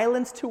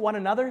violence to one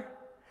another,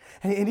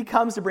 and he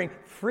comes to bring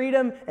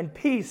freedom and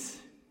peace.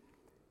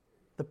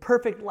 The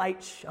perfect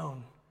light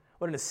shone.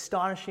 What an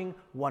astonishing,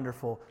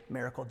 wonderful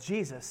miracle.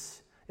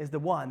 Jesus is the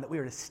one that we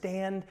are to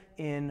stand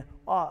in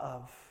awe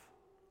of.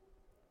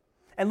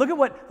 And look at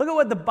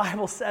what the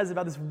Bible says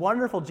about this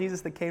wonderful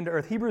Jesus that came to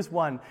earth. Hebrews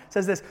 1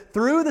 says this,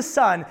 through the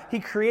Son, he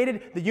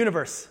created the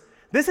universe.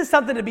 This is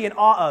something to be in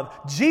awe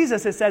of.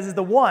 Jesus, it says, is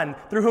the one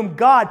through whom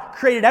God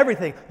created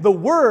everything. The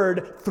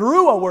Word,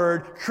 through a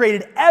Word,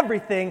 created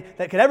everything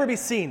that could ever be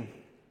seen.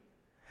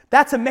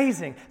 That's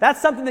amazing.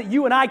 That's something that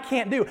you and I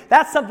can't do.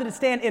 That's something to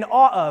stand in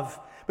awe of.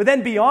 But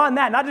then beyond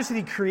that, not just did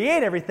he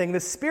create everything, the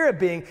Spirit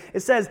being, it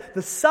says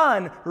the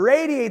Son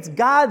radiates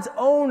God's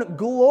own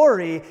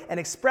glory and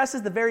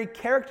expresses the very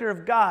character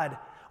of God.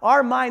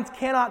 Our minds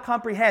cannot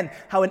comprehend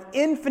how an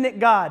infinite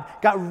God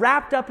got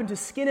wrapped up into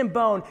skin and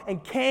bone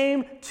and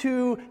came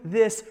to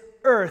this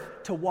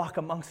earth to walk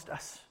amongst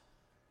us.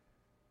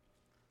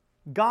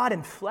 God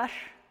in flesh.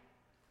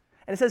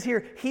 And it says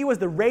here, he was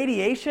the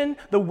radiation,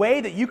 the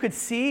way that you could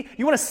see.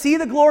 You want to see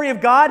the glory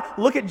of God?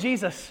 Look at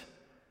Jesus.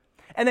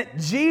 And that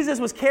Jesus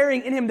was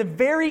carrying in him the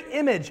very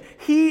image.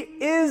 He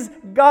is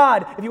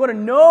God. If you want to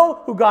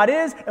know who God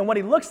is and what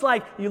he looks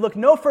like, you look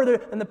no further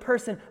than the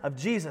person of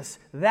Jesus.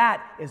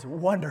 That is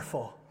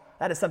wonderful.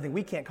 That is something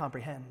we can't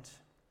comprehend.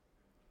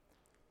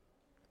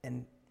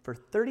 And for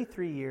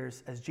 33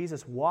 years, as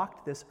Jesus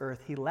walked this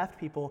earth, he left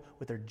people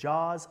with their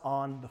jaws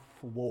on the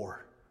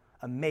floor,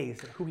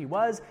 amazed at who he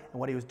was and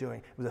what he was doing.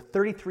 It was a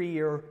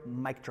 33-year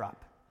mic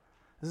drop.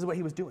 This is what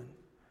he was doing.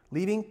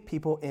 Leaving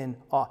people in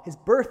awe. His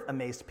birth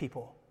amazed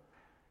people.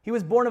 He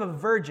was born of a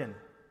virgin.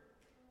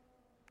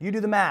 You do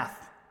the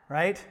math,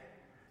 right?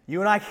 You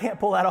and I can't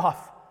pull that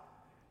off.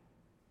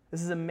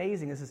 This is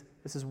amazing.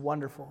 This is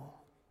wonderful.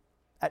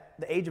 At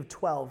the age of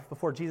 12,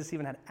 before Jesus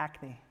even had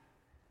acne,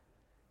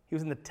 he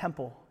was in the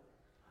temple,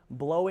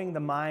 blowing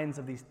the minds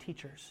of these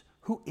teachers.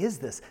 Who is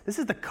this? This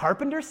is the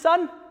carpenter's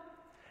son?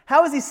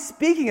 How is he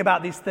speaking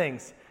about these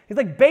things? He's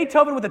like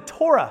Beethoven with a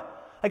Torah.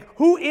 Like,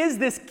 who is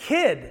this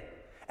kid?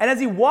 And as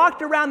he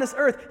walked around this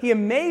earth, he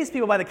amazed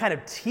people by the kind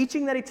of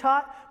teaching that he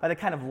taught, by the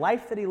kind of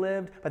life that he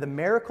lived, by the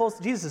miracles.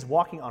 Jesus is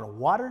walking on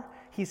water.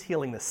 He's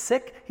healing the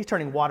sick. He's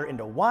turning water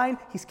into wine.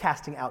 He's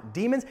casting out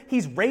demons.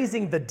 He's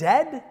raising the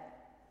dead.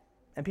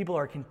 And people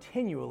are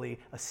continually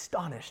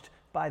astonished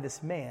by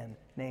this man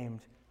named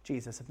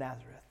Jesus of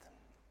Nazareth.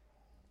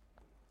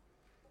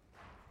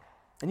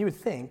 And you'd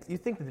think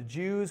that the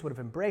Jews would have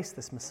embraced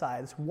this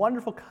Messiah, this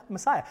wonderful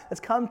Messiah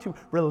that's come to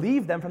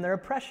relieve them from their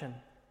oppression.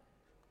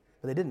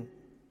 But they didn't.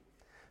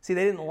 See,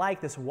 they didn't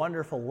like this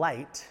wonderful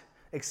light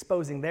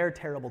exposing their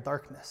terrible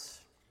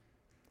darkness.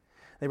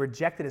 They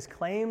rejected his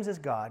claims as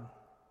God,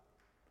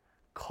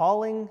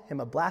 calling him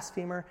a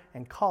blasphemer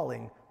and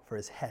calling for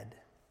his head.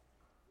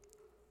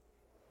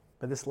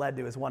 But this led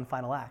to his one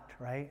final act,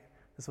 right?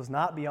 This was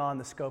not beyond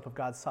the scope of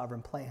God's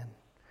sovereign plan.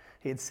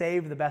 He had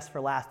saved the best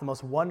for last, the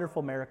most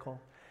wonderful miracle.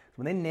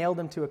 When they nailed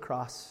him to a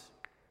cross,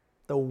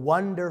 the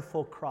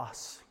wonderful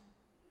cross,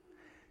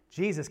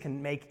 Jesus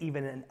can make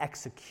even an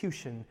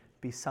execution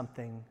be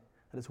something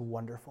that is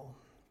wonderful.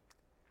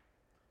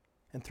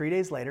 And 3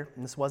 days later,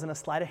 and this wasn't a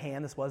sleight of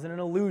hand, this wasn't an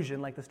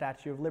illusion like the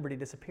Statue of Liberty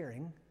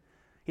disappearing,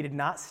 he did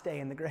not stay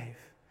in the grave.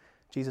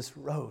 Jesus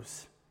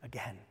rose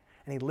again,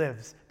 and he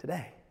lives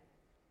today.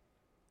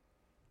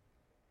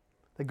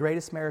 The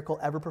greatest miracle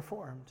ever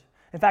performed.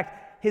 In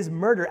fact, his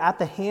murder at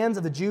the hands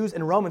of the Jews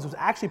and Romans was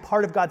actually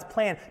part of God's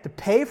plan to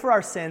pay for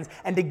our sins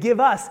and to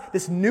give us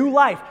this new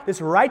life, this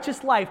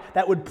righteous life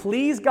that would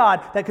please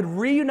God, that could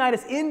reunite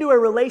us into a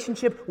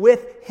relationship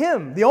with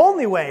him. The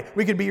only way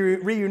we could be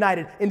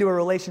reunited into a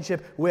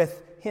relationship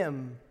with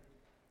him.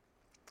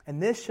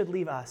 And this should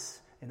leave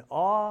us in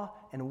awe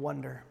and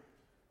wonder,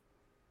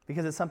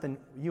 because it's something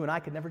you and I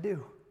could never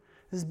do.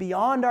 This is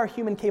beyond our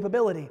human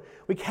capability.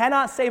 We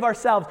cannot save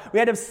ourselves. We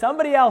had to have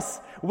somebody else.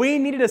 We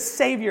needed a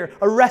Savior,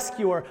 a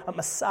rescuer, a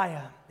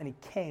Messiah. And he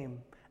came,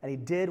 and he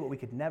did what we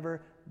could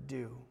never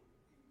do.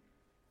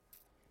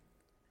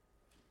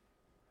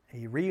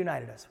 And he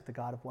reunited us with the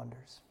God of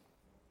wonders.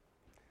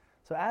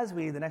 So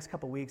the next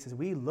couple weeks, as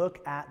we look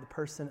at the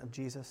person of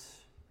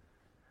Jesus,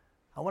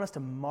 I want us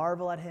to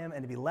marvel at him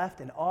and to be left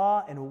in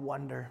awe and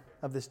wonder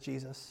of this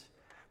Jesus.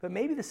 But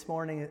maybe this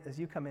morning, as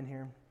you come in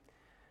here,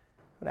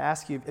 I'm going to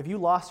ask you, if you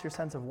lost your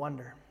sense of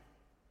wonder,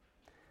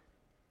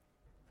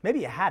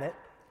 maybe you had it.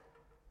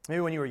 Maybe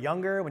when you were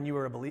younger, when you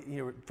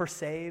were first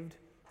saved,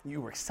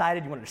 you were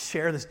excited, you wanted to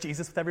share this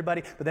Jesus with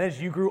everybody, but then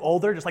as you grew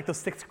older, just like those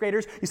sixth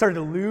graders, you started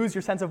to lose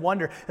your sense of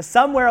wonder. And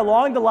somewhere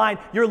along the line,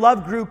 your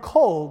love grew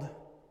cold.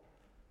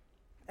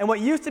 And what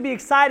used to be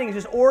exciting is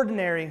just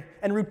ordinary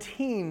and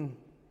routine,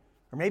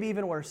 or maybe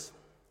even worse.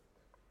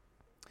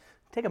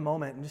 Take a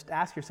moment and just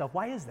ask yourself,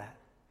 why is that?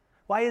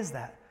 Why is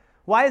that?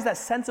 Why is that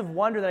sense of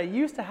wonder that I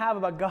used to have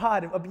about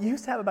God,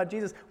 used to have about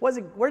Jesus,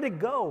 where did it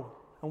go?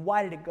 And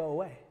why did it go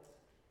away?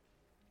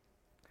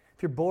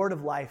 If you're bored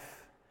of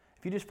life,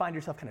 if you just find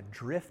yourself kind of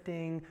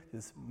drifting through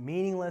this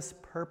meaningless,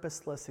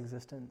 purposeless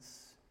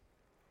existence,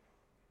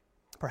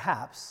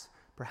 perhaps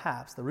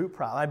the root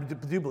problem, I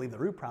do believe the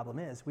root problem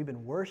is we've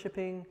been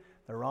worshiping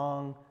the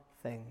wrong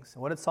things.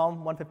 And what did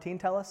Psalm 115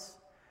 tell us?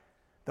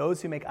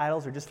 Those who make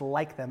idols are just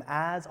like them,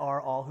 as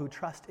are all who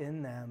trust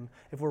in them.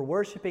 If we're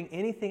worshiping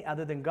anything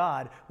other than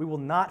God, we will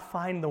not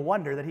find the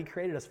wonder that he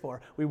created us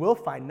for. We will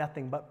find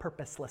nothing but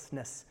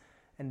purposelessness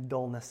and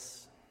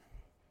dullness.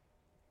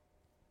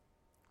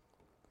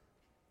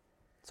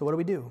 So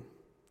what do?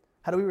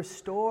 How do we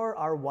restore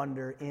our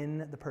wonder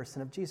in the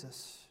person of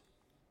Jesus?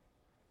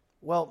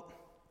 Well,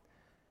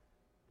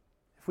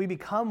 if we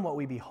become what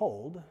we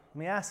behold, let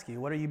me ask you,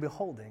 what are you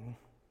beholding?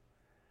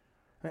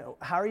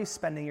 How are you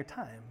spending your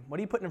time? What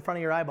are you putting in front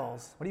of your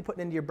eyeballs? What are you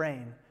putting into your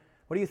brain?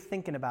 What are you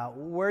thinking about?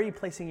 Where are you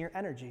placing your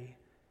energy?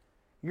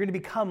 You're going to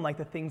become like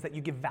the things that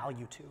you give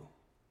value to.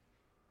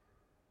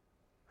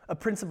 A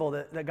principle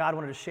that God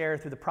wanted to share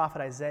through the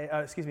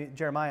prophet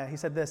Jeremiah, he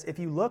said this, if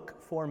you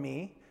look for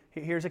me,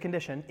 here's a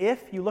condition,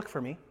 if you look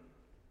for me,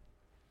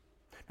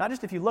 not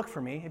just if you look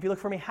for me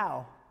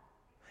how?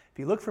 If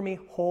you look for me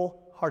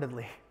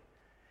wholeheartedly,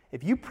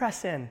 if you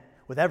press in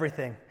with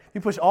everything, you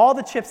push all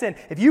the chips in.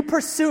 If you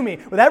pursue me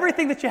with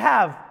everything that you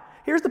have,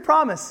 here's the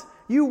promise.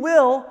 You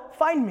will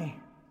find me.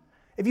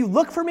 If you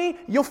look for me,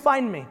 you'll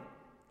find me.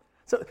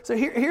 So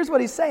here's what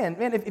he's saying.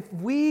 Man, if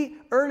we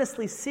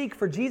earnestly seek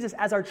for Jesus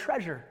as our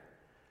treasure,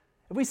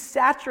 if we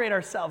saturate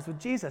ourselves with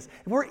Jesus,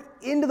 if we're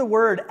into the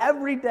Word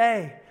every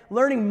day,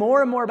 learning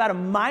more and more about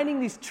Him, mining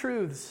these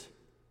truths,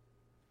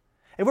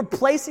 if we're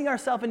placing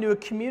ourselves into a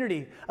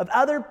community of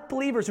other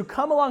believers who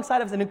come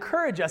alongside us and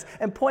encourage us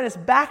and point us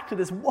back to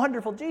this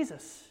wonderful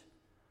Jesus,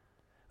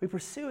 we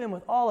pursue Him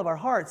with all of our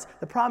hearts,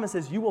 the promise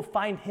is you will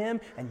find Him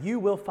and you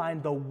will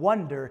find the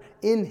wonder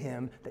in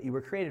Him that you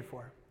were created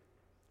for.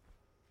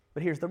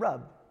 But here's the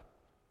rub.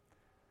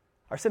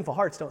 Our sinful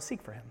hearts don't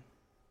seek for Him.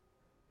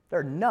 There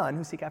are none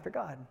who seek after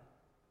God.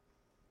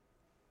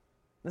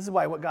 This is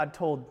why what God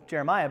told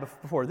Jeremiah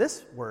before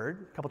this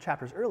word, a couple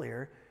chapters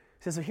earlier,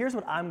 He says, so here's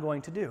what I'm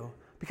going to do.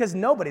 Because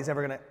nobody's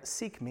ever going to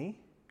seek me.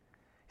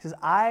 He says,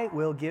 I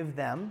will give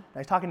them,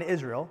 now he's talking to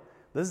Israel,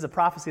 this is a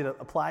prophecy that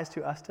applies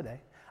to us today.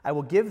 I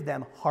will give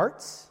them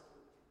hearts.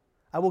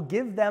 I will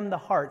give them the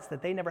hearts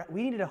that they never,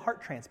 we needed a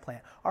heart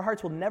transplant. Our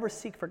hearts will never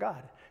seek for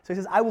God. So he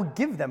says, I will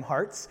give them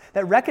hearts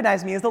that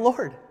recognize me as the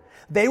Lord.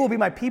 They will be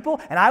my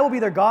people, and I will be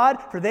their God,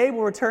 for they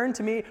will return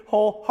to me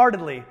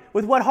wholeheartedly.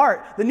 With what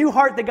heart? The new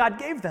heart that God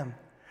gave them.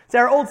 See,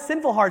 our old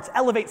sinful hearts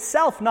elevate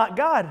self, not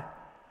God.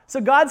 So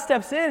God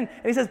steps in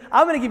and he says,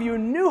 I'm going to give you a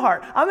new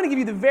heart. I'm going to give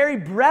you the very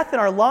breath in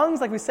our lungs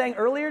like we sang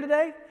earlier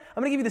today.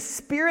 I'm going to give you the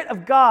Spirit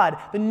of God,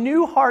 the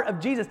new heart of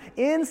Jesus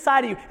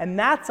inside of you. And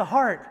that's a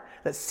heart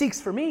that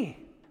seeks for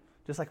me.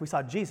 Just like we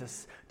saw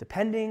Jesus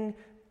depending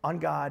on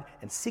God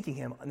and seeking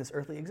him in this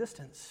earthly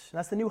existence. And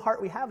that's the new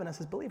heart we have in us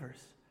as believers.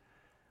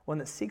 One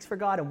that seeks for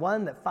God and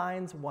one that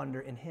finds wonder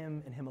in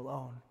him and him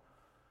alone.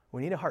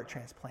 We need a heart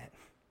transplant,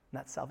 and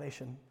that's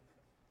salvation.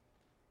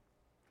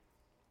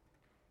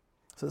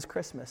 So this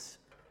Christmas,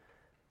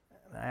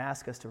 I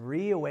ask us to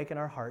reawaken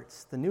our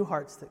hearts, the new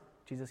hearts that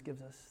Jesus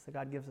gives us, that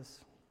God gives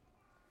us,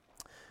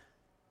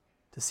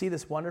 to see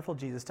this wonderful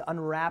Jesus, to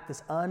unwrap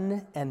this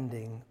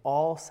unending,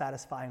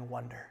 all-satisfying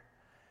wonder.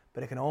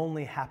 But it can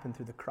only happen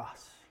through the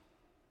cross.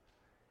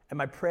 And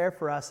my prayer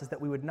for us is that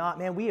we would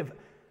not,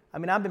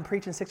 I've been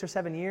preaching 6 or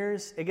 7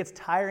 years. It gets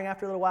tiring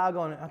after a little while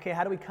going, okay,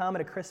 how do we come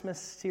at a Christmas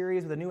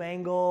series with a new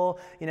angle,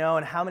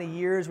 and how many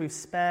years we've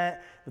spent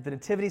with the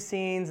nativity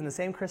scenes and the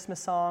same Christmas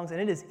songs. And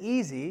it is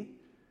easy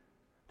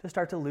to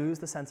start to lose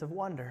the sense of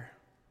wonder.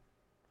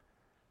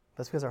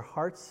 That's because our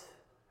hearts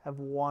have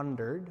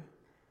wandered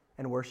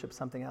and worshiped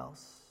something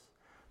else.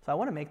 So I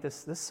want to make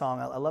this song,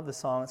 I love this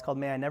song. It's called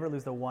May I Never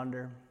Lose the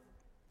Wonder.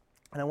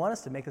 And I want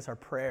us to make this our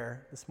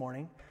prayer this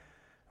morning.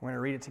 We're going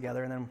to read it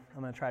together, and then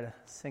I'm going to try to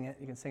sing it.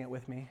 You can sing it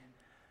with me,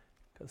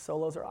 because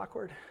solos are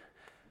awkward.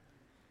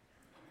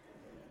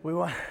 We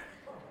want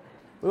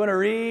to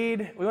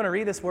read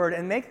this word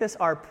and make this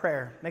our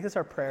prayer. Make this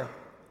our prayer.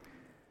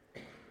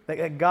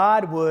 That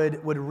God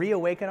would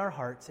reawaken our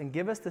hearts and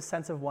give us the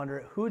sense of wonder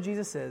at who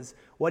Jesus is,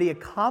 what he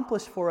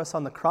accomplished for us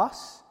on the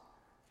cross,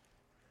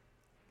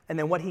 and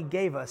then what he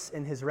gave us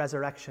in his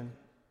resurrection.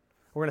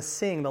 We're going to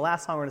sing, the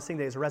last song we're going to sing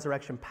today is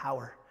Resurrection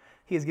Power.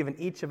 He has given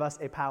each of us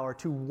a power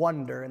to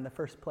wonder in the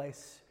first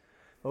place.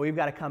 But we've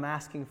got to come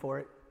asking for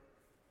it.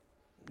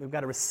 We've got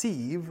to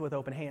receive with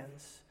open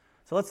hands.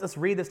 So let's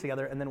read this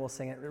together, and then we'll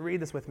sing it. Read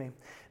this with me.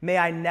 May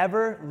I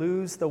never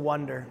lose the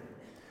wonder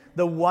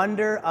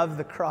of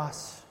the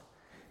cross.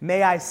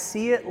 May I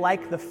see it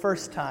like the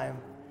first time,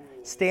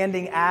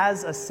 standing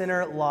as a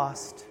sinner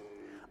lost,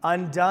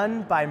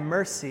 undone by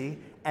mercy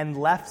and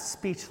left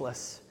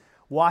speechless,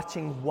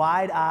 watching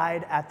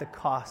wide-eyed at the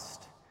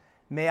cost.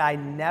 May I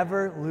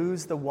never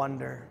lose the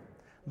wonder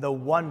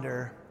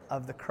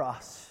of the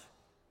cross.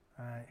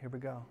 All right, here we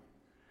go.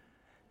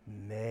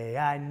 May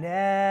I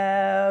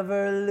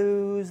never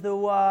lose the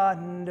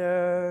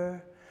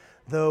wonder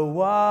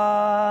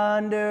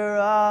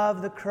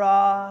of the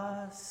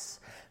cross.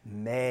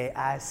 May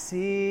I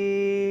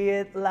see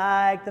it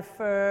like the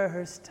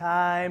first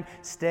time,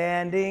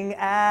 standing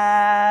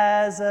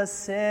as a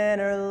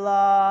sinner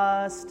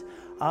lost,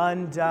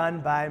 undone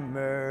by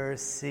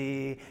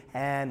mercy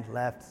and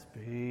left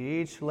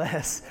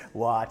speechless,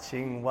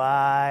 watching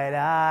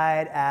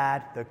wide-eyed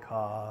at the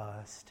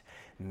cost.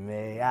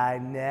 May I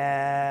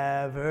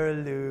never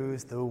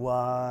lose the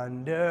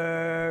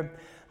wonder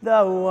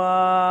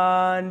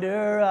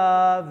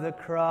of the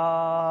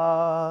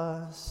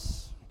cross.